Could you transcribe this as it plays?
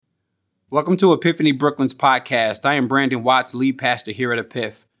Welcome to Epiphany Brooklyn's podcast. I am Brandon Watts, lead pastor here at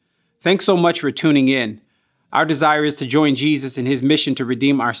Epiph. Thanks so much for tuning in. Our desire is to join Jesus in his mission to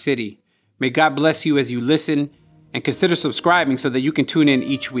redeem our city. May God bless you as you listen and consider subscribing so that you can tune in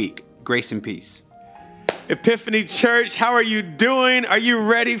each week. Grace and peace. Epiphany Church, how are you doing? Are you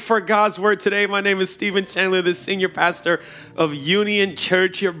ready for God's word today? My name is Stephen Chandler, the senior pastor of Union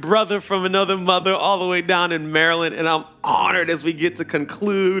Church, your brother from another mother all the way down in Maryland. And I'm honored as we get to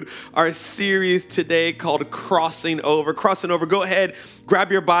conclude our series today called Crossing Over. Crossing Over, go ahead,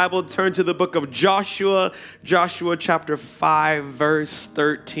 grab your Bible, turn to the book of Joshua chapter 5, verse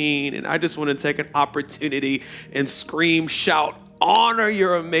 13. And I just want to take an opportunity and scream, shout, honor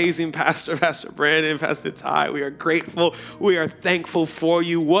your amazing pastor, Pastor Brandon, Pastor Ty. We are grateful. We are thankful for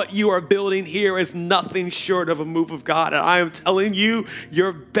you. What you are building here is nothing short of a move of God. And I am telling you,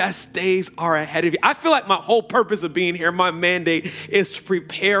 your best days are ahead of you. I feel like my whole purpose of being here, my mandate, is to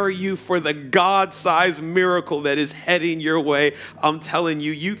prepare you for the God-sized miracle that is heading your way. I'm telling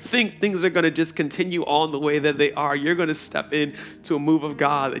you, you think things are going to just continue on the way that they are. You're going to step into a move of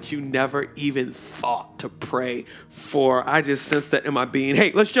God that you never even thought to pray for. I just sense that in my being.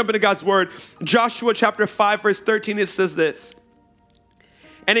 Hey, let's jump into God's word. Joshua chapter 5, verse 13, it says this.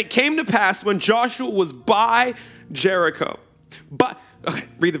 And it came to pass when Joshua was by Jericho.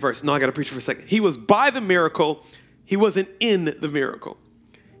 Read the verse. No, I got to preach for a second. He was by the miracle. He wasn't in the miracle.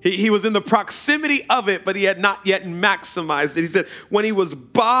 He was in the proximity of it, but he had not yet maximized it. He said, when he was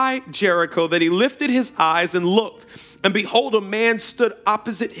by Jericho, that he lifted his eyes and looked, and behold, a man stood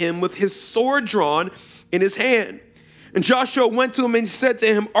opposite him with his sword drawn in his hand. And Joshua went to him and said to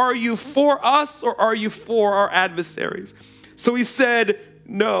him, are you for us or are you for our adversaries? So he said,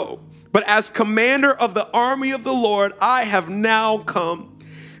 no, but as commander of the army of the Lord, I have now come.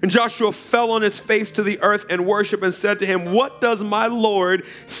 And Joshua fell on his face to the earth and worshiped and said to him, what does my Lord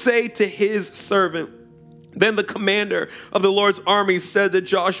say to his servant? Then the commander of the Lord's army said to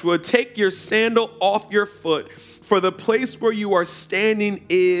Joshua, take your sandal off your foot, for the place where you are standing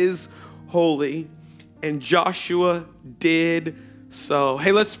is holy. And Joshua did so.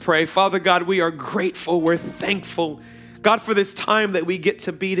 Hey, let's pray. Father God, we are grateful. We're thankful, God, for this time that we get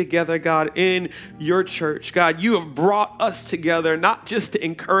to be together, God, in your church. God, you have brought us together, not just to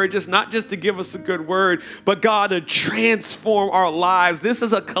encourage us, not just to give us a good word, but God, to transform our lives. This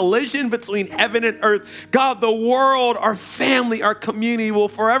is a collision between heaven and earth. God, the world, our family, our community will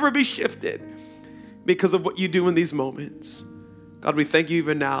forever be shifted because of what you do in these moments. God, we thank you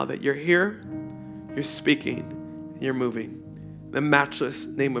even now that you're here, you're speaking, and you're moving. In the matchless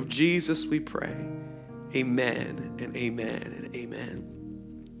name of Jesus, we pray. Amen and amen and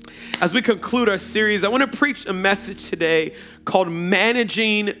amen. As we conclude our series, I want to preach a message today called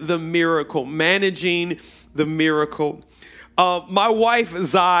Managing the Miracle. Managing the Miracle. My wife,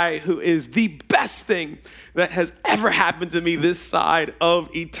 Zai, who is the best thing that has ever happened to me this side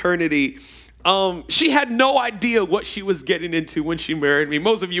of eternity, she had no idea what she was getting into when she married me.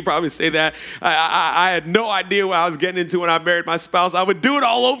 Most of you probably say that. I had no idea what I was getting into when I married my spouse. I would do it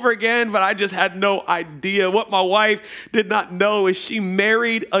all over again, but I just had no idea. What my wife did not know is she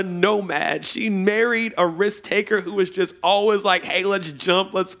married a nomad. She married a risk taker who was just always like, hey, let's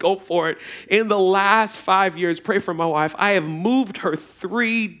jump, let's go for it. In the last 5 years, pray for my wife, I have moved her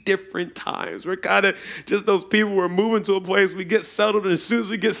 3 different times. We're kind of just those people, we're moving to a place, we get settled, and as soon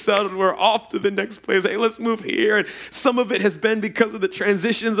as we get settled, we're off to the next place. Hey, let's move here. And some of it has been because of the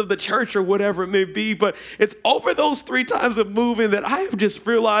transitions of the church or whatever it may be. But it's over those 3 times of moving that I have just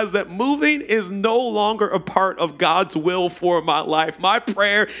realized that moving is no longer a part of God's will for my life. My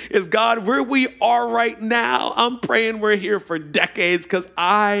prayer is, God, where we are right now, I'm praying we're here for decades because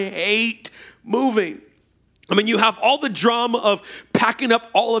I hate moving. I mean, you have all the drama of packing up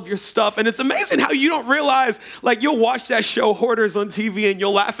all of your stuff. And it's amazing how you don't realize, like you'll watch that show Hoarders on TV and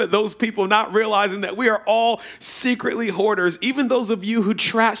you'll laugh at those people not realizing that we are all secretly hoarders. Even those of you who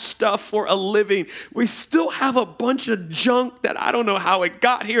trash stuff for a living, we still have a bunch of junk that I don't know how it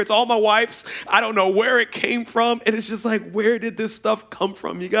got here. It's all my wife's. I don't know where it came from. And it's just like, where did this stuff come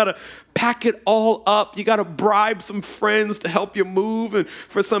from? You got to pack it all up. You got to bribe some friends to help you move and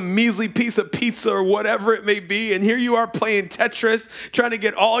for some measly piece of pizza or whatever it may be. And here you are playing Tetris, trying to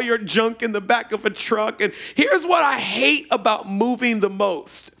get all your junk in the back of a truck. And here's what I hate about moving the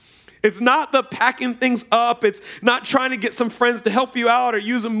most. It's not the packing things up. It's not trying to get some friends to help you out or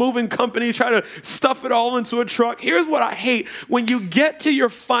use a moving company, try to stuff it all into a truck. Here's what I hate. When you get to your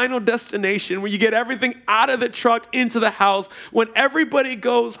final destination, when you get everything out of the truck into the house, when everybody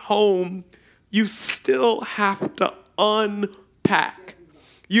goes home, you still have to unpack.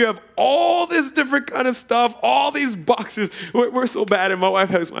 You have all this different kind of stuff, all these boxes. We're so bad, and my wife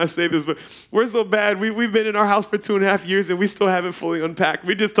hates when I say this, but we're so bad. We've been in our house for 2.5 years, and we still haven't fully unpacked.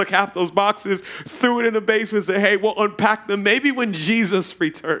 We just took half those boxes, threw it in the basement, and said, hey, we'll unpack them maybe when Jesus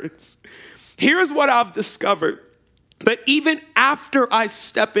returns. Here's what I've discovered, that even after I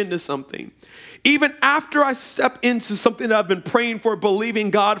step into something, even after I step into something that I've been praying for,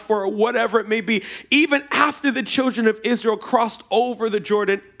 believing God for, whatever it may be, even after the children of Israel crossed over the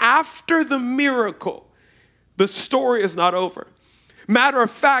Jordan, after the miracle, the story is not over. Matter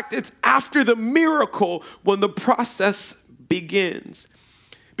of fact, it's after the miracle when the process begins.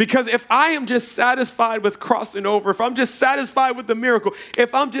 Because if I am just satisfied with crossing over, if I'm just satisfied with the miracle,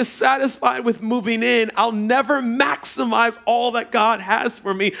 if I'm just satisfied with moving in, I'll never maximize all that God has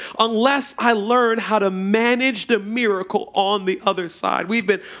for me unless I learn how to manage the miracle on the other side. We've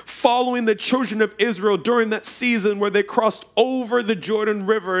been following the children of Israel during that season where they crossed over the Jordan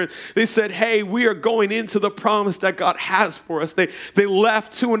River. And they said, hey, we are going into the promise that God has for us. They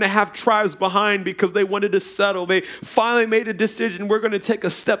left 2.5 tribes behind because they wanted to settle. They finally made a decision. We're going to take a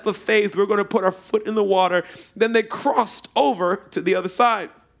step of faith. We're going to put our foot in the water. Then they crossed over to the other side.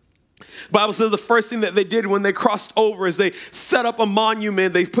 The Bible says the first thing that they did when they crossed over is they set up a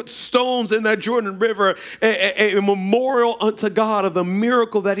monument. They put stones in that Jordan River, a memorial unto God of the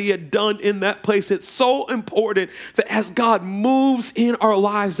miracle that he had done in that place. It's so important that as God moves in our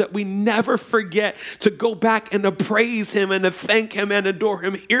lives that we never forget to go back and to praise him and to thank him and adore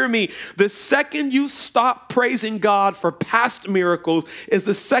him. Hear me. The second you stop praising God for past miracles is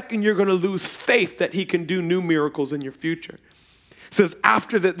the second you're going to lose faith that he can do new miracles in your future. It says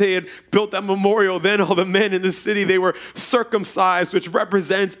after that they had built that memorial, then all the men in the city, they were circumcised, which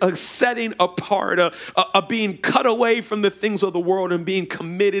represents a setting apart, a being cut away from the things of the world and being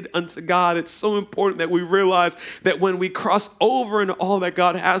committed unto God. It's so important that we realize that when we cross over into all that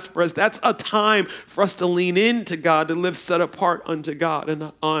God has for us, that's a time for us to lean into God, to live set apart unto God and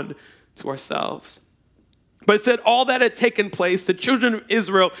not unto ourselves. But it said all that had taken place, the children of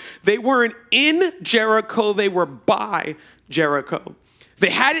Israel, they weren't in Jericho, they were by Jericho. They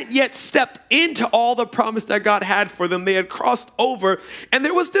hadn't yet stepped into all the promise that God had for them. They had crossed over, and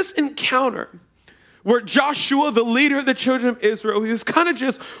there was this encounter where Joshua, the leader of the children of Israel, he was kind of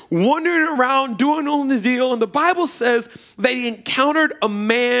just wandering around doing on the deal, and the Bible says that he encountered a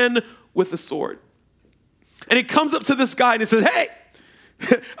man with a sword. And he comes up to this guy and he says, hey,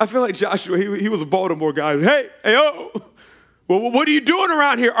 I feel like Joshua, he was a Baltimore guy. Hey, oh, well, what are you doing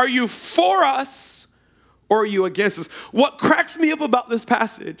around here? Are you for us or are you against us? What cracks me up about this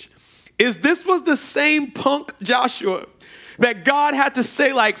passage is this was the same punk Joshua that God had to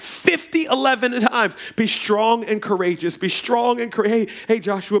say like 11 times, be strong and courageous, be strong and courageous. Hey,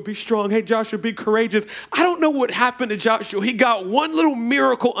 Joshua, be strong. Hey, Joshua, be courageous. I don't know what happened to Joshua. He got one little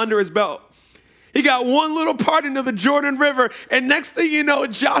miracle under his belt. He got one little parting of the Jordan River. And next thing you know,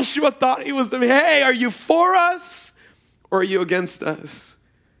 Joshua thought he was the, hey, are you for us or are you against us?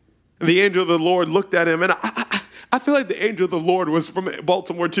 And the angel of the Lord looked at him. And I feel like the angel of the Lord was from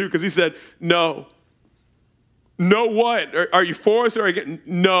Baltimore too, because he said, no. No what? Are you for us or against?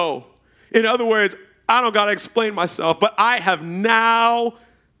 No. In other words, I don't got to explain myself, but I have now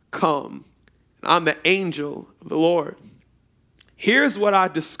come. I'm the angel of the Lord. Here's what I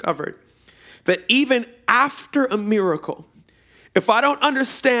discovered. That even after a miracle, if I don't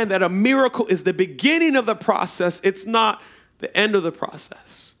understand that a miracle is the beginning of the process, it's not the end of the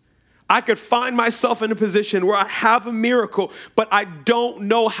process. I could find myself in a position where I have a miracle, but I don't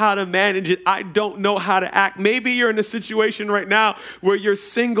know how to manage it. I don't know how to act. Maybe you're in a situation right now where you're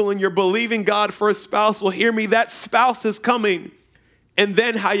single and you're believing God for a spouse. Well, hear me, that spouse is coming. And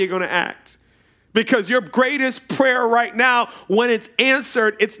then how you're going to act. Because your greatest prayer right now, when it's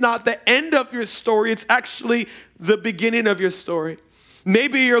answered, it's not the end of your story. It's actually the beginning of your story.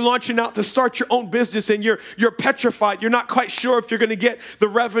 Maybe you're launching out to start your own business and you're petrified. You're not quite sure if you're going to get the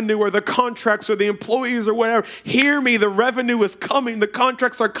revenue or the contracts or the employees or whatever. Hear me, the revenue is coming. The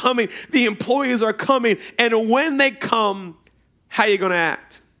contracts are coming. The employees are coming. And when they come, how are you going to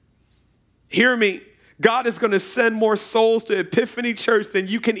act? Hear me. God is going to send more souls to Epiphany Church than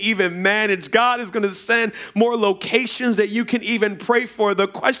you can even manage. God is going to send more locations that you can even pray for. The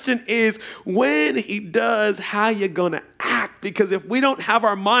question is, when he does, how you going to act? Because if we don't have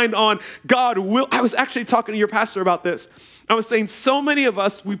our mind on God will, I was actually talking to your pastor about this. I was saying so many of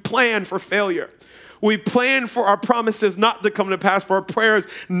us, we plan for failure. We plan for our promises not to come to pass, for our prayers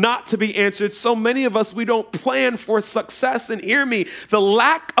not to be answered. So many of us, we don't plan for success. And hear me, the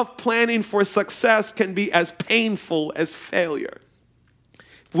lack of planning for success can be as painful as failure.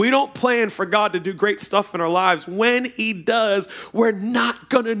 We don't plan for God to do great stuff in our lives. When he does, we're not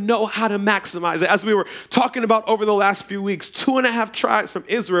going to know how to maximize it. As we were talking about over the last few weeks, 2.5 tribes from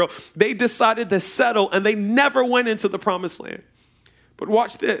Israel, they decided to settle and they never went into the promised land. But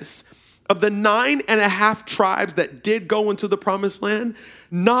watch this. Of the 9.5 tribes that did go into the promised land,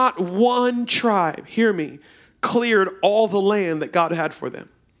 not one tribe, hear me, cleared all the land that God had for them.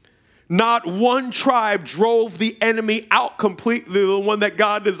 Not one tribe drove the enemy out completely, the one that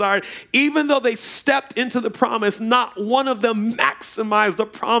God desired. Even though they stepped into the promise, not one of them maximized the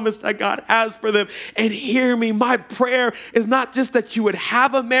promise that God has for them. And hear me, my prayer is not just that you would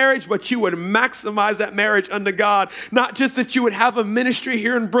have a marriage, but you would maximize that marriage unto God. Not just that you would have a ministry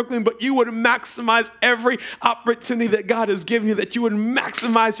here in Brooklyn, but you would maximize every opportunity that God has given you, that you would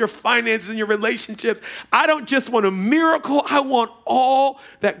maximize your finances and your relationships. I don't just want a miracle, I want all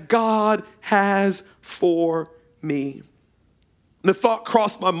that God has for me. The thought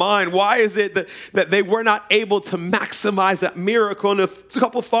crossed my mind, why is it that they were not able to maximize that miracle? And a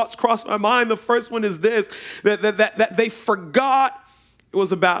couple thoughts crossed my mind. The first one is this, that they forgot it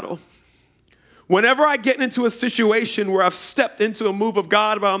was a battle. Whenever I get into a situation where I've stepped into a move of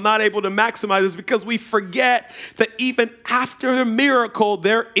God, but I'm not able to maximize, it's because we forget that even after the miracle,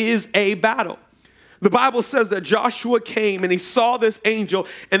 there is a battle. The Bible says that Joshua came and he saw this angel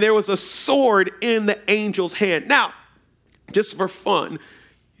and there was a sword in the angel's hand. Now, just for fun,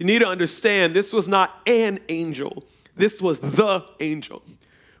 you need to understand this was not an angel. This was the angel.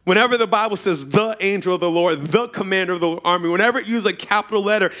 Whenever the Bible says the angel of the Lord, the commander of the army, whenever it uses a capital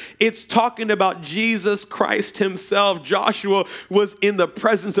letter, it's talking about Jesus Christ himself. Joshua was in the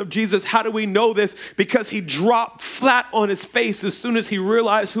presence of Jesus. How do we know this? Because he dropped flat on his face as soon as he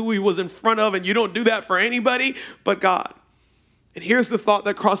realized who he was in front of. And you don't do that for anybody but God. And here's the thought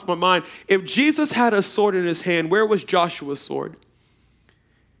that crossed my mind. If Jesus had a sword in his hand, where was Joshua's sword?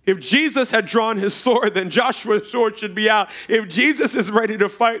 If Jesus had drawn his sword, then Joshua's sword should be out. If Jesus is ready to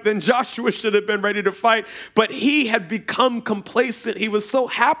fight, then Joshua should have been ready to fight. But he had become complacent. He was so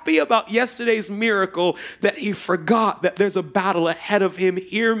happy about yesterday's miracle that he forgot that there's a battle ahead of him.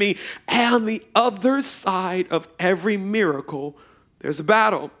 Hear me. And on the other side of every miracle, there's a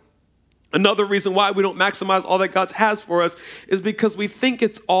battle. Another reason why we don't maximize all that God has for us is because we think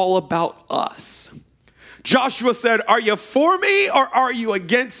it's all about us. Joshua said, "Are you for me or are you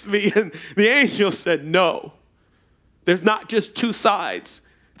against me?" And the angel said, "No. There's not just two sides.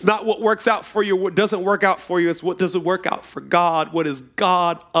 It's not what works out for you, what doesn't work out for you. It's what doesn't work out for God. What is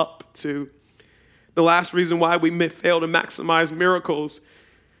God up to?" The last reason why we fail to maximize miracles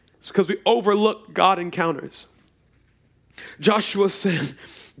is because we overlook God encounters. Joshua said,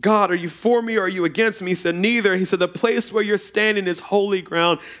 "God, are you for me or are you against me?" He said, "Neither." He said, "The place where you're standing is holy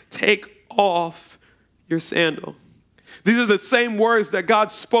ground. Take off your sandal." These are the same words that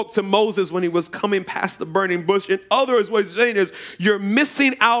God spoke to Moses when he was coming past the burning bush. In other words, what he's saying is, you're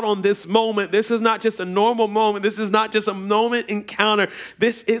missing out on this moment. This is not just a normal moment. This is not just a moment encounter.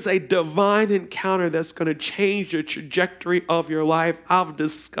 This is a divine encounter that's going to change the trajectory of your life. I've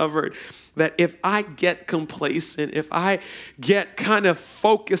discovered that if I get complacent, if I get kind of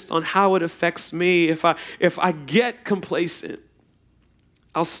focused on how it affects me, if I get complacent,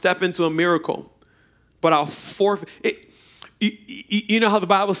 I'll step into a miracle, but I'll forfeit it. You know how the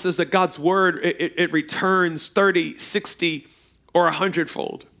Bible says that God's word, it returns 30, 60, or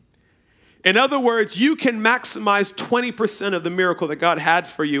 100-fold. In other words, you can maximize 20% of the miracle that God had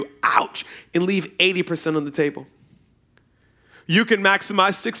for you, ouch, and leave 80% on the table. You can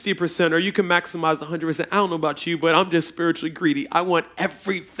maximize 60% or you can maximize 100%. I don't know about you, but I'm just spiritually greedy. I want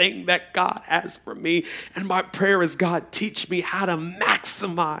everything that God has for me. And my prayer is, God, teach me how to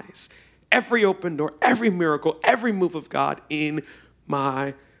maximize every open door, every miracle, every move of God in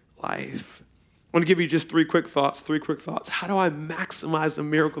my life. I want to give you just three quick thoughts. How do I maximize the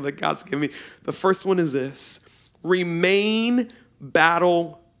miracle that God's given me? The first one is this: remain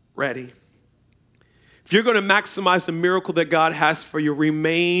battle ready. If you're going to maximize the miracle that God has for you,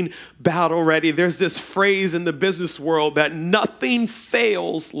 remain battle ready. There's this phrase in the business world that nothing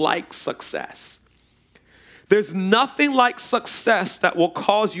fails like success. There's nothing like success that will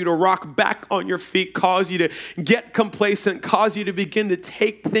cause you to rock back on your feet, cause you to get complacent, cause you to begin to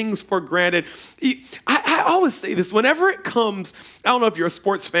take things for granted. I always say this, whenever it comes, I don't know if you're a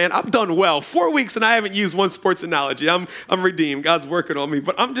sports fan, I've done well. 4 weeks and I haven't used one sports analogy. I'm redeemed. God's working on me,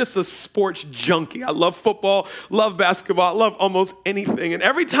 but I'm just a sports junkie. I love football, love basketball, love almost anything. And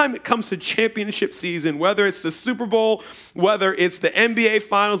every time it comes to championship season, whether it's the Super Bowl, whether it's the NBA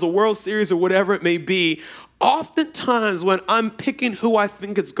Finals, the World Series, or whatever it may be, oftentimes when I'm picking who I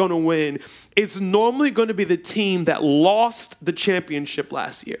think is going to win, it's normally going to be the team that lost the championship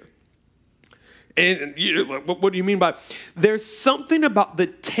last year. And what do you mean by? There's something about the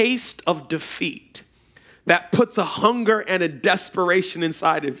taste of defeat that puts a hunger and a desperation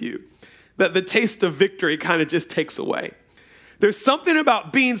inside of you that the taste of victory kind of just takes away. There's something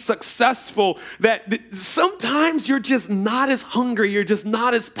about being successful that sometimes you're just not as hungry, you're just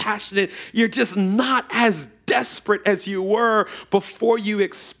not as passionate, you're just not as desperate as you were before you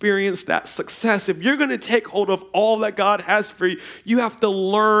experience that success. If you're going to take hold of all that God has for you, you have to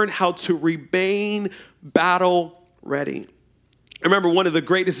learn how to remain battle ready. I remember one of the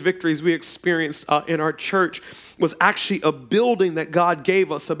greatest victories we experienced in our church was actually a building that God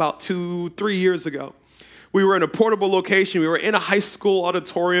gave us about 2-3 years ago. We were in a portable location. We were in a high school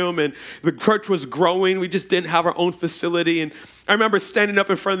auditorium, and the church was growing. We just didn't have our own facility. And I remember standing up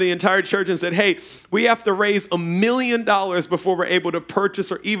in front of the entire church and said, hey, we have to raise $1 million before we're able to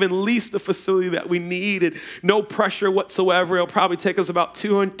purchase or even lease the facility that we need. And no pressure whatsoever. It'll probably take us about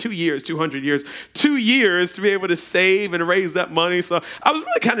 2 years to be able to save and raise that money. So I was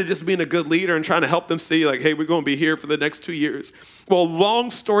really kind of just being a good leader and trying to help them see, like, hey, we're going to be here for the next 2 years. Well,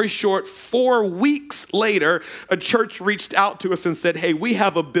 long story short, 4 weeks later, a church reached out to us and said, hey, we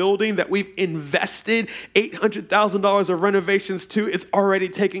have a building that we've invested $800,000 of renovations to. It's already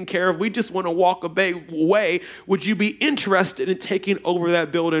taken care of. We just want to walk away. Would you be interested in taking over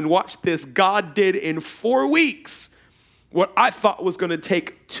that building? Watch this. God did in 4 weeks what I thought was going to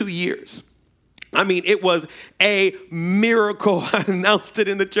take 2 years. I mean, it was a miracle. I announced it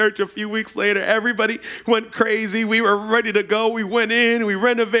in the church a few weeks later. Everybody went crazy. We were ready to go. We went in, we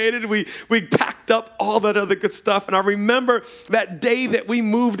renovated, we packed up all that other good stuff. And I remember that day that we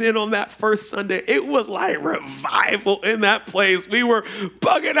moved in on that first Sunday, it was like revival in that place. We were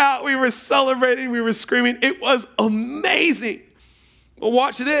bugging out. We were celebrating. We were screaming. It was amazing. Well,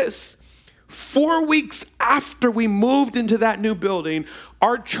 watch this. 4 weeks after we moved into that new building,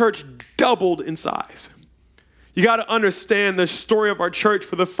 our church doubled in size. You got to understand the story of our church.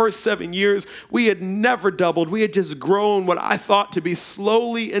 For the first 7 years, we had never doubled. We had just grown what I thought to be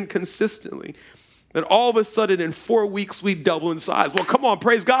slowly and consistently. And all of a sudden, in 4 weeks, we doubled in size. Well, come on,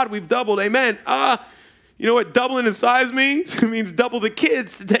 praise God, we've doubled. Amen. You know what doubling in size means? It means double the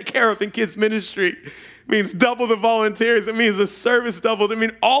kids to take care of in kids ministry. It means double the volunteers. It means the service doubled. I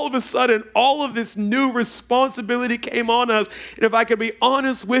mean, all of a sudden, all of this new responsibility came on us. And if I could be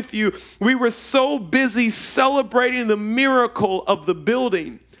honest with you, we were so busy celebrating the miracle of the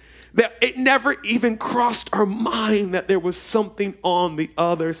building that it never even crossed our mind that there was something on the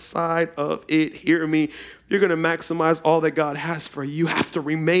other side of it. Hear me. You're going to maximize all that God has for you. You have to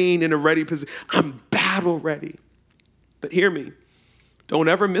remain in a ready position. I'm battle ready. But hear me. Don't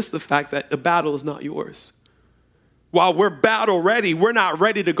ever miss the fact that the battle is not yours. While we're battle ready, we're not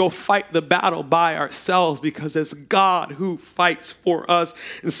ready to go fight the battle by ourselves because it's God who fights for us.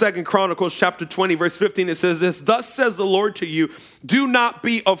 In 2 Chronicles chapter 20, verse 15, it says this, "Thus says the Lord to you, do not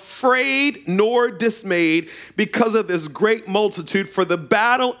be afraid nor dismayed because of this great multitude, for the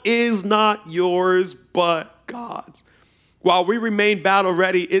battle is not yours, but God's." While we remain battle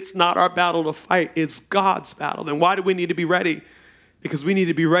ready, it's not our battle to fight, it's God's battle. Then why do we need to be ready? Because we need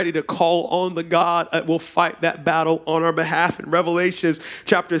to be ready to call on the God that will fight that battle on our behalf. In Revelation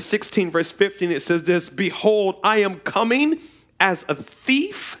chapter 16, verse 15, it says this, "Behold, I am coming as a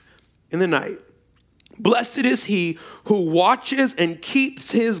thief in the night. Blessed is he who watches and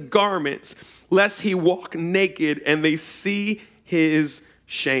keeps his garments, lest he walk naked and they see his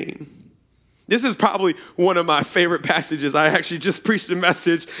shame." This is probably one of my favorite passages. I actually just preached a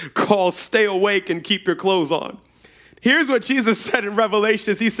message called "Stay Awake and Keep Your Clothes On." Here's what Jesus said in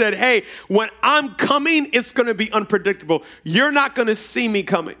Revelations. He said, hey, when I'm coming, it's going to be unpredictable. You're not going to see me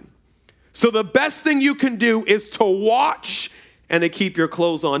coming. So the best thing you can do is to watch and to keep your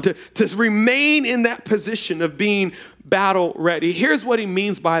clothes on, to remain in that position of being battle ready. Here's what he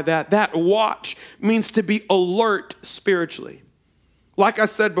means by that. That watch means to be alert spiritually. Like I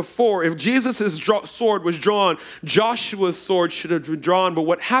said before, if Jesus' sword was drawn, Joshua's sword should have been drawn. But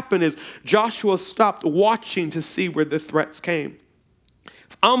what happened is Joshua stopped watching to see where the threats came.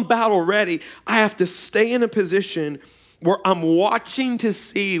 If I'm battle ready, I have to stay in a position where I'm watching to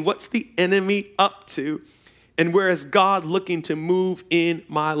see what's the enemy up to and where is God looking to move in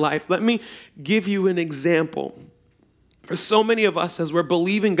my life. Let me give you an example. For so many of us, as we're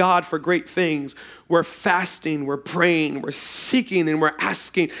believing God for great things, we're fasting, we're praying, we're seeking, and we're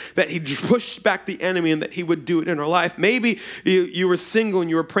asking that he push back the enemy and that he would do it in our life. Maybe you were single and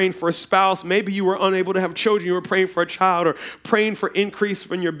you were praying for a spouse. Maybe you were unable to have children. You were praying for a child or praying for increase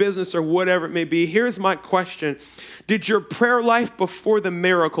in your business or whatever it may be. Here's my question. Did your prayer life before the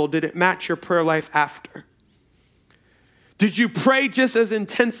miracle, did it match your prayer life after? Did you pray just as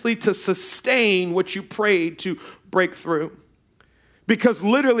intensely to sustain what you prayed to break through? Because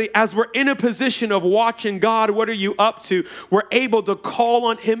literally, as we're in a position of watching God, what are you up to? We're able to call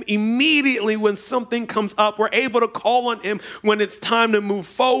on him immediately when something comes up. We're able to call on him when it's time to move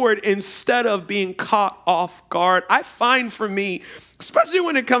forward instead of being caught off guard. I find for me, especially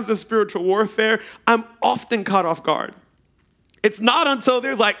when it comes to spiritual warfare, I'm often caught off guard. It's not until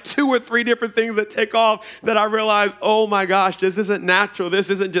there's like 2 or 3 different things that take off that I realize, oh my gosh, this isn't natural. This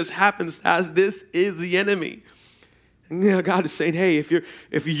isn't just happenstance. This is the enemy. And God is saying, hey, if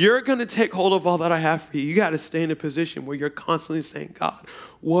you're going to take hold of all that I have for you, you got to stay in a position where you're constantly saying, God,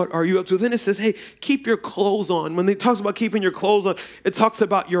 what are you up to? Then it says, hey, keep your clothes on. When it talks about keeping your clothes on, it talks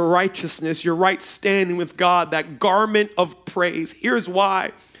about your righteousness, your right standing with God, that garment of praise. Here's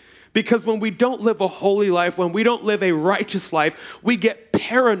why. Because when we don't live a holy life, when we don't live a righteous life, we get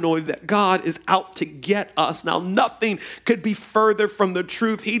paranoid that God is out to get us. Now, nothing could be further from the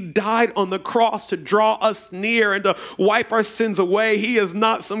truth. He died on the cross to draw us near and to wipe our sins away. He is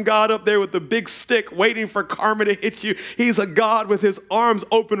not some God up there with a big stick waiting for karma to hit you. He's a God with his arms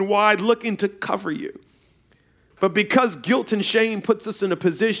open wide looking to cover you. But because guilt and shame puts us in a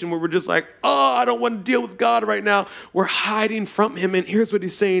position where we're just like, oh, I don't want to deal with God right now, we're hiding from him. And here's what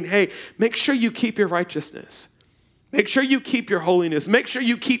he's saying. Hey, make sure you keep your righteousness. Make sure you keep your holiness. Make sure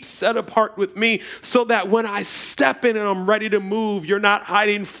you keep set apart with me so that when I step in and I'm ready to move, you're not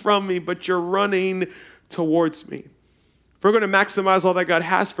hiding from me, but you're running towards me. If we're going to maximize all that God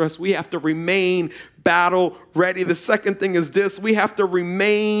has for us, we have to remain battle ready. The second thing is this. We have to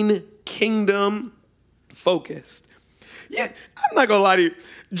remain kingdom focused. Yeah, I'm not gonna lie to you.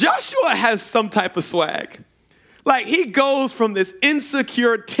 Joshua has some type of swag. Like he goes from this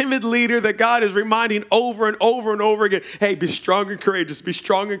insecure, timid leader that God is reminding over and over and over again, hey, be strong and courageous, be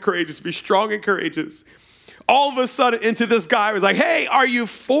strong and courageous, be strong and courageous. All of a sudden into this guy who's like, hey, are you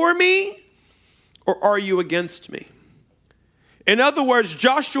for me or are you against me? In other words,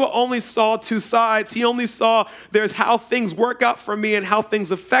 Joshua only saw 2 sides. He only saw there's how things work out for me and how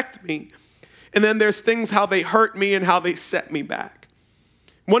things affect me. And then there's things how they hurt me and how they set me back.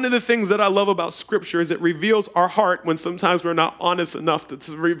 One of the things that I love about Scripture is it reveals our heart when sometimes we're not honest enough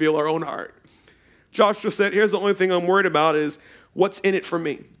to reveal our own heart. Joshua said, here's the only thing I'm worried about is what's in it for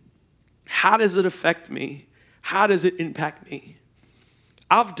me. How does it affect me? How does it impact me?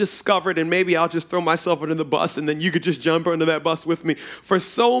 I've discovered, and maybe I'll just throw myself under the bus and then you could just jump under that bus with me. For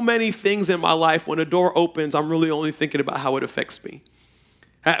so many things in my life, when a door opens, I'm really only thinking about how it affects me.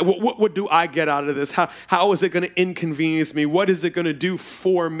 What do I get out of this? How is it going to inconvenience me? What is it going to do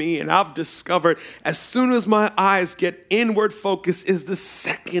for me? And I've discovered as soon as my eyes get inward focus is the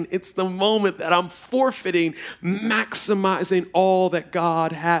second. It's the moment that I'm forfeiting, maximizing all that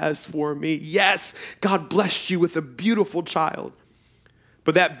God has for me. Yes, God blessed you with a beautiful child.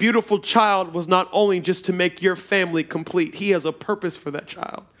 But that beautiful child was not only just to make your family complete. He has a purpose for that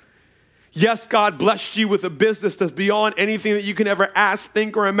child. Yes, God blessed you with a business that's beyond anything that you can ever ask,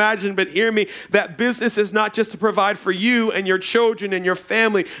 think, or imagine. But hear me, that business is not just to provide for you and your children and your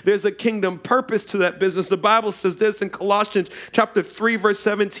family. There's a kingdom purpose to that business. The Bible says this in Colossians chapter 3, verse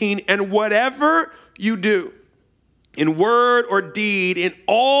 17, and whatever you do, in word or deed, in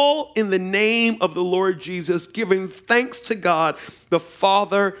all in the name of the Lord Jesus, giving thanks to God the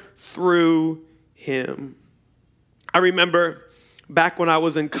Father through him. I remember back when I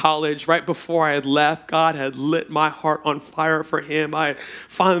was in college, right before I had left, God had lit my heart on fire for him. I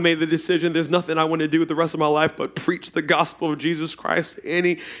finally made the decision, there's nothing I want to do with the rest of my life but preach the gospel of Jesus Christ to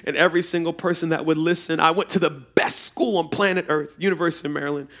any and every single person that would listen. I went to the best school on planet Earth, University of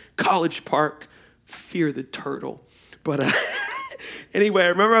Maryland, College Park, fear the turtle. But anyway, I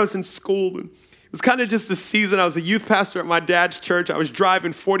remember I was in school and it was kind of just the season. I was a youth pastor at my dad's church. I was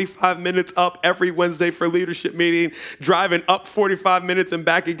driving 45 minutes up every Wednesday for leadership meeting, driving up 45 minutes and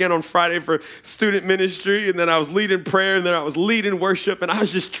back again on Friday for student ministry. And then I was leading prayer and then I was leading worship. And I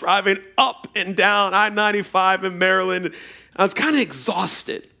was just driving up and down I-95 in Maryland. I was kind of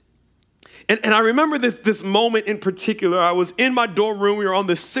exhausted. And I remember this moment in particular. I was in my dorm room. We were on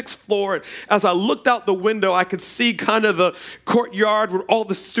the 6th floor. And as I looked out the window, I could see kind of the courtyard where all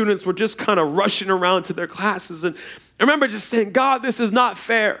the students were just kind of rushing around to their classes. And I remember just saying, God, this is not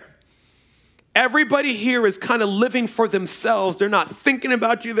fair. Everybody here is kind of living for themselves. They're not thinking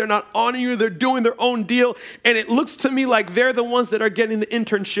about you. They're not honoring you. They're doing their own deal. And it looks to me like they're the ones that are getting the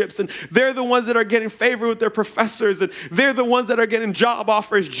internships, and they're the ones that are getting favor with their professors, and they're the ones that are getting job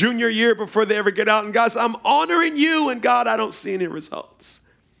offers junior year before they ever get out. And God says, I'm honoring you, and God, I don't see any results.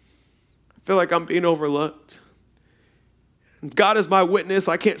 I feel like I'm being overlooked. And God is my witness.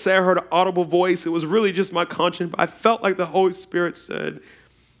 I can't say I heard an audible voice. It was really just my conscience, but I felt like the Holy Spirit said,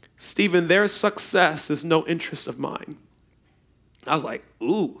 Stephen, their success is no interest of mine. I was like,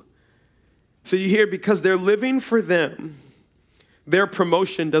 ooh. So you hear, because they're living for them, their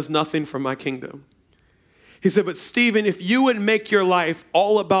promotion does nothing for my kingdom. He said, but Stephen, if you would make your life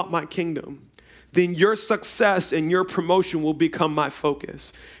all about my kingdom, then your success and your promotion will become my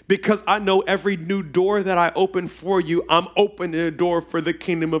focus. Because I know every new door that I open for you, I'm opening a door for the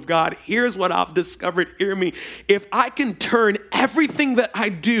kingdom of God. Here's what I've discovered. Hear me. If I can turn everything that I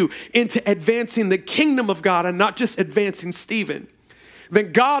do into advancing the kingdom of God and not just advancing Stephen,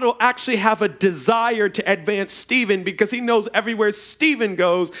 then God will actually have a desire to advance Stephen, because he knows everywhere Stephen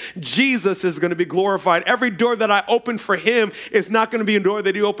goes, Jesus is going to be glorified. Every door that I open for him is not going to be a door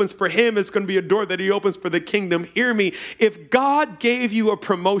that he opens for him. It's going to be a door that he opens for the kingdom. Hear me. If God gave you a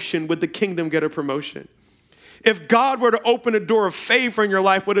promotion, would the kingdom get a promotion? If God were to open a door of favor in your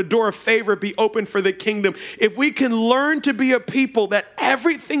life, would a door of favor be open for the kingdom? If we can learn to be a people that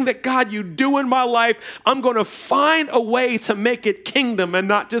everything that God you do in my life, I'm going to find a way to make it kingdom and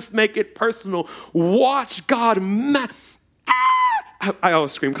not just make it personal. Watch God. I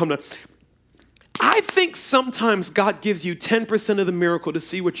always scream, come down. I think sometimes God gives you 10% of the miracle to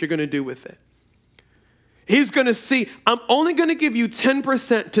see what you're going to do with it. He's going to see, I'm only going to give you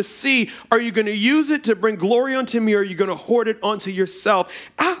 10% to see, are you going to use it to bring glory unto me, or are you going to hoard it onto yourself?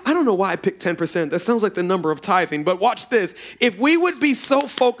 I don't know why I picked 10%. That sounds like the number of tithing, but watch this. If we would be so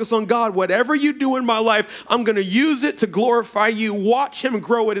focused on God, whatever you do in my life, I'm going to use it to glorify you. Watch him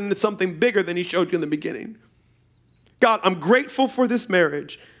grow it into something bigger than he showed you in the beginning. God, I'm grateful for this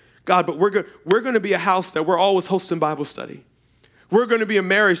marriage. God, but we're going to be a house that we're always hosting Bible study. We're going to be a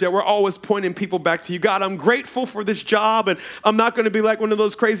marriage that we're always pointing people back to you. God, I'm grateful for this job, and I'm not going to be like one of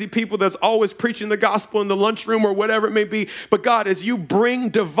those crazy people that's always preaching the gospel in the lunchroom or whatever it may be. But God, as you bring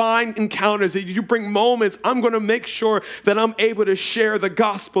divine encounters, as you bring moments, I'm going to make sure that I'm able to share the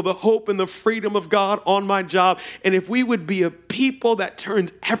gospel, the hope, and the freedom of God on my job. And if we would be a people that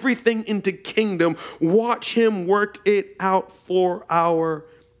turns everything into kingdom, watch him work it out for our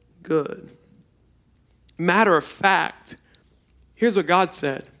good. Matter of fact, here's what God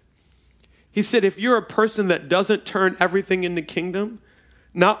said. He said, if you're a person that doesn't turn everything into kingdom,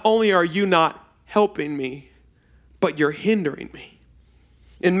 not only are you not helping me, but you're hindering me.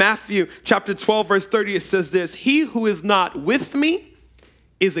 In Matthew chapter 12, verse 30, it says this, he who is not with me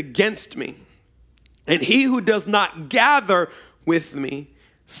is against me, and he who does not gather with me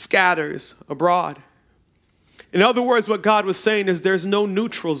scatters abroad. In other words, what God was saying is there's no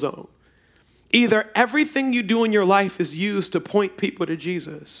neutral zone. Either everything you do in your life is used to point people to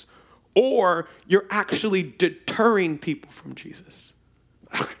Jesus, or you're actually deterring people from Jesus.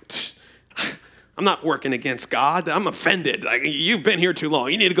 I'm not working against God. I'm offended. Like, you've been here too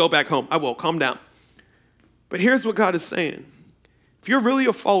long. You need to go back home. I will. Calm down. But here's what God is saying. If you're really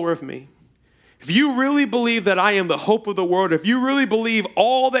a follower of me, if you really believe that I am the hope of the world, if you really believe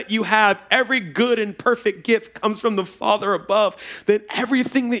all that you have, every good and perfect gift comes from the Father above, then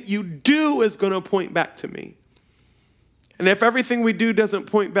everything that you do is going to point back to me. And if everything we do doesn't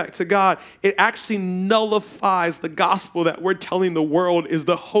point back to God, it actually nullifies the gospel that we're telling the world is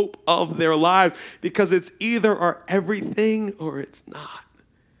the hope of their lives, because it's either or everything or it's not.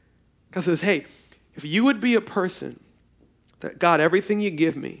 God says, hey, if you would be a person that, God, everything you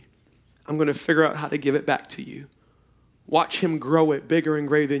give me, I'm going to figure out how to give it back to you. Watch him grow it bigger and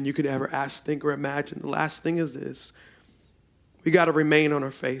greater than you could ever ask, think, or imagine. The last thing is this. We got to remain on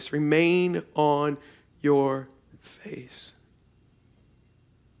our face. Remain on your face.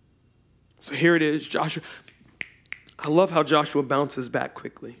 So here it is, Joshua. I love how Joshua bounces back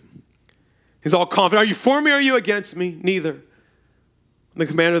quickly. He's all confident. Are you for me or are you against me? Neither. The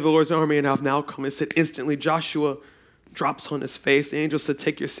commander of the Lord's army and I've now come and said instantly, Joshua drops on his face. The angel said,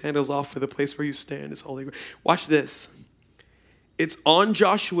 take your sandals off, for the place where you stand is holy. Watch this. It's on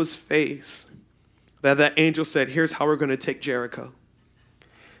Joshua's face that angel said, here's how we're going to take Jericho.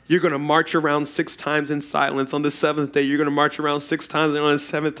 You're going to march around 6 times in silence. On the 7th day, you're going to march around 6 times. And on the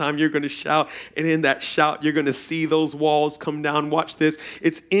 7th time, you're going to shout. And in that shout, you're going to see those walls come down. Watch this.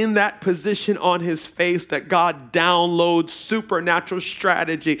 It's in that position on his face that God downloads supernatural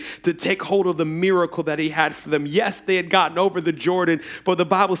strategy to take hold of the miracle that he had for them. Yes, they had gotten over the Jordan, but the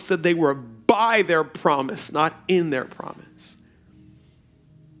Bible said they were by their promise, not in their promise.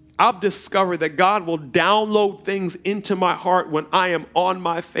 I've discovered that God will download things into my heart when I am on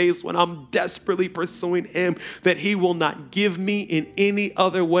my face, when I'm desperately pursuing him, that he will not give me in any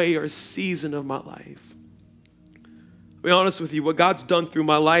other way or season of my life. To be honest with you, what God's done through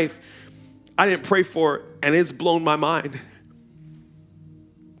my life, I didn't pray for it, and it's blown my mind.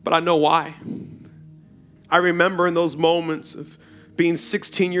 But I know why. I remember in those moments of being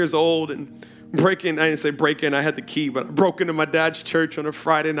 16 years old and I didn't say break in, I had the key, but I broke into my dad's church on a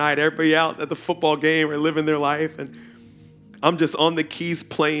Friday night. Everybody out at the football game or living their life. And I'm just on the keys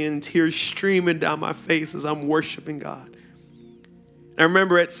playing, tears streaming down my face as I'm worshiping God. I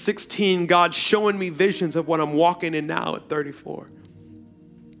remember at 16, God showing me visions of what I'm walking in now at 34.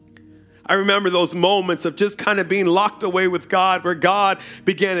 I remember those moments of just kind of being locked away with God, where God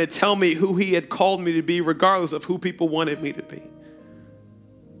began to tell me who he had called me to be, regardless of who people wanted me to be.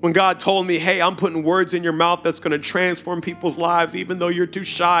 When God told me, hey, I'm putting words in your mouth that's going to transform people's lives, even though you're too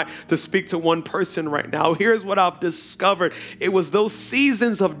shy to speak to one person right now. Here's what I've discovered. It was those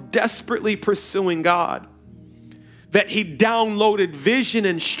seasons of desperately pursuing God that he downloaded vision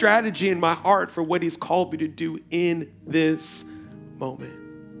and strategy in my heart for what he's called me to do in this moment.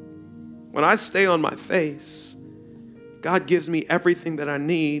 When I stay on my face, God gives me everything that I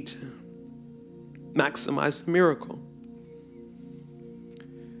need to maximize the miracle.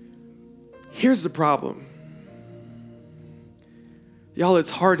 Here's the problem. Y'all, it's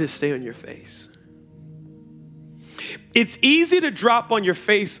hard to stay on your face. It's easy to drop on your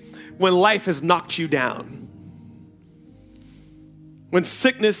face when life has knocked you down. When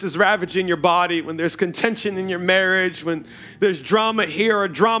sickness is ravaging your body, when there's contention in your marriage, when there's drama here or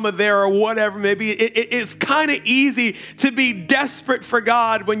drama there or whatever, maybe it's kind of easy to be desperate for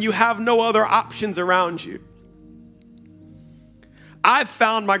God when you have no other options around you. I've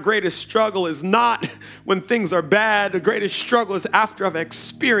found my greatest struggle is not when things are bad. The greatest struggle is after I've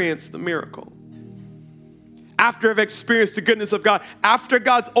experienced the miracle. After I've experienced the goodness of God. After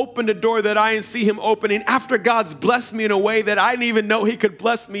God's opened a door that I didn't see him opening. After God's blessed me in a way that I didn't even know he could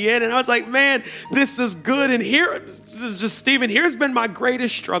bless me in. And I was like, man, this is good. And Stephen, here's been my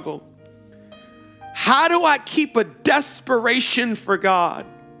greatest struggle. How do I keep a desperation for God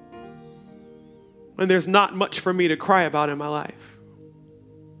when there's not much for me to cry about in my life?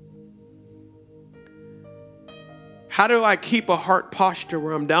 How do I keep a heart posture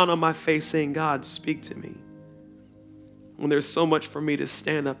where I'm down on my face saying, God, speak to me, when there's so much for me to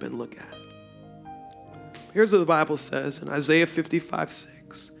stand up and look at? Here's what the Bible says in Isaiah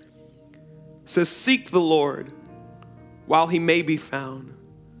 55:6. It says, seek the Lord while he may be found.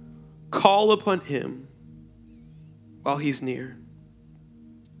 Call upon him while he's near.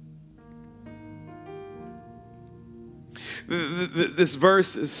 This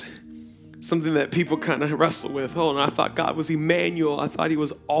verse is something that people kind of wrestle with. Oh, and I thought God was Emmanuel. I thought he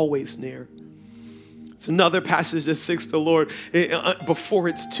was always near. It's another passage that seeks the Lord before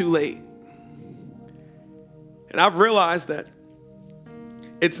it's too late. And I've realized that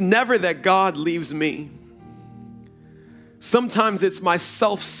it's never that God leaves me. Sometimes it's my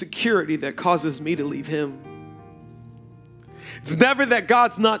self-security that causes me to leave him. It's never that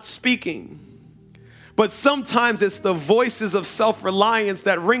God's not speaking. But sometimes it's the voices of self-reliance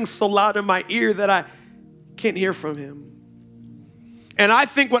that ring so loud in my ear that I can't hear from him. And I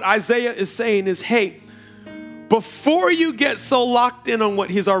think what Isaiah is saying is, hey, before you get so locked in on what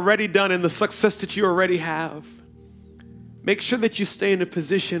he's already done and the success that you already have, make sure that you stay in a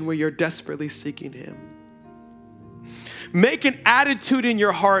position where you're desperately seeking him. Make an attitude in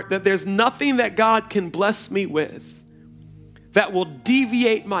your heart that there's nothing that God can bless me with that will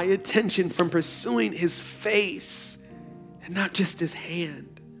deviate my attention from pursuing his face and not just his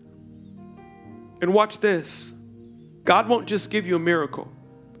hand. And watch this. God won't just give you a miracle.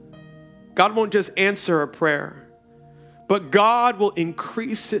 God won't just answer a prayer. But God will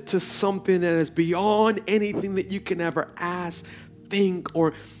increase it to something that is beyond anything that you can ever ask, think,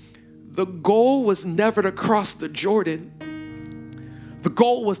 or... The goal was never to cross the Jordan. The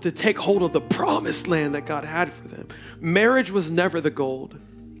goal was to take hold of the promised land that God had for them. Marriage was never the goal.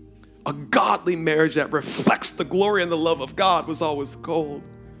 A godly marriage that reflects the glory and the love of God was always the goal.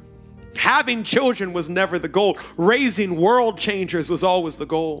 Having children was never the goal. Raising world changers was always the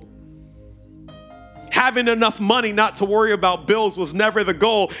goal. Having enough money not to worry about bills was never the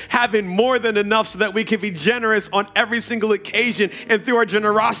goal. Having more than enough so that we could be generous on every single occasion and through our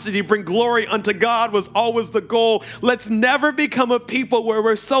generosity bring glory unto God was always the goal. Let's never become a people where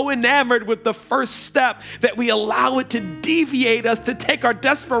we're so enamored with the first step that we allow it to deviate us, to take our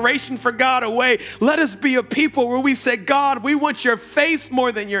desperation for God away. Let us be a people where we say, God, we want your face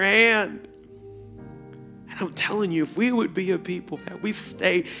more than your hand. I'm telling you, if we would be a people that we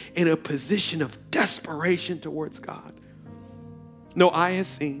stay in a position of desperation towards God, no eye has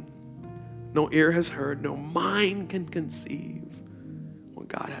seen, no ear has heard, no mind can conceive what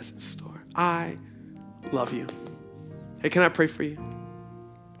God has in store. I love you. Hey, can I pray for you?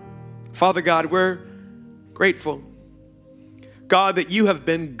 Father God, we're grateful. God, that you have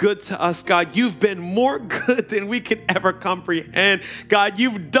been good to us. God, you've been more good than we can ever comprehend. God,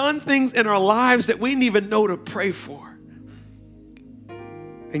 you've done things in our lives that we didn't even know to pray for.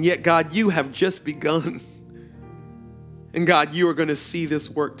 And yet, God, you have just begun. And God, you are going to see this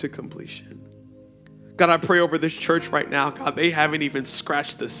work to completion. God, I pray over this church right now. God, they haven't even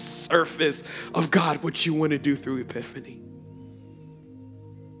scratched the surface of, God, what you want to do through Epiphany.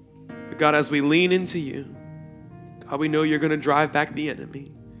 But God, as we lean into you, God, we know you're going to drive back the enemy.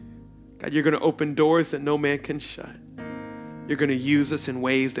 God, you're going to open doors that no man can shut. You're going to use us in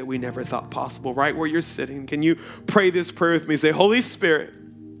ways that we never thought possible. Right where you're sitting, can you pray this prayer with me? Say, Holy Spirit,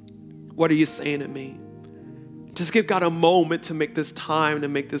 what are you saying to me? Just give God a moment to make this time, to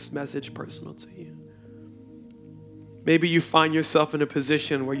make this message personal to you. Maybe you find yourself in a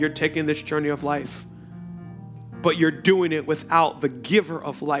position where you're taking this journey of life, but you're doing it without the giver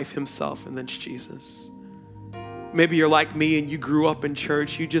of life himself, and that's Jesus. Maybe you're like me and you grew up in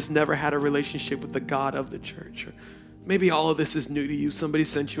church. You just never had a relationship with the God of the church. Or maybe all of this is new to you. Somebody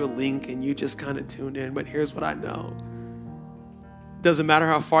sent you a link and you just kind of tuned in. But here's what I know. It doesn't matter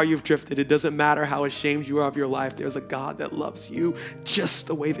how far you've drifted. It doesn't matter how ashamed you are of your life. There's a God that loves you just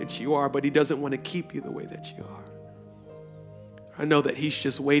the way that you are, but he doesn't want to keep you the way that you are. I know that he's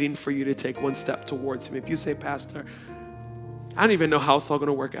just waiting for you to take one step towards him. If you say, Pastor, I don't even know how it's all going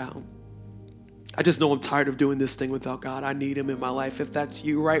to work out. I just know I'm tired of doing this thing without God. I need him in my life. If that's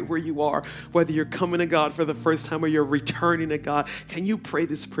you right where you are, whether you're coming to God for the first time or you're returning to God, can you pray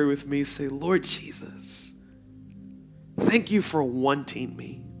this prayer with me? Say, Lord Jesus, thank you for wanting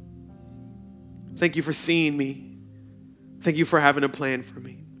me. Thank you for seeing me. Thank you for having a plan for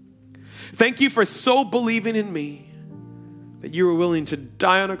me. Thank you for so believing in me that you were willing to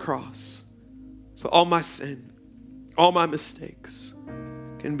die on a cross so all my sin, all my mistakes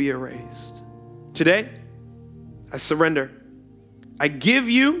can be erased. Today, I surrender. I give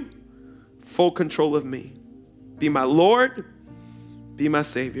you full control of me. Be my Lord, be my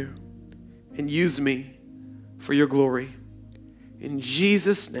Savior, and use me for your glory. In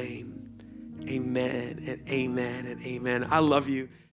Jesus' name, amen and amen and amen. I love you.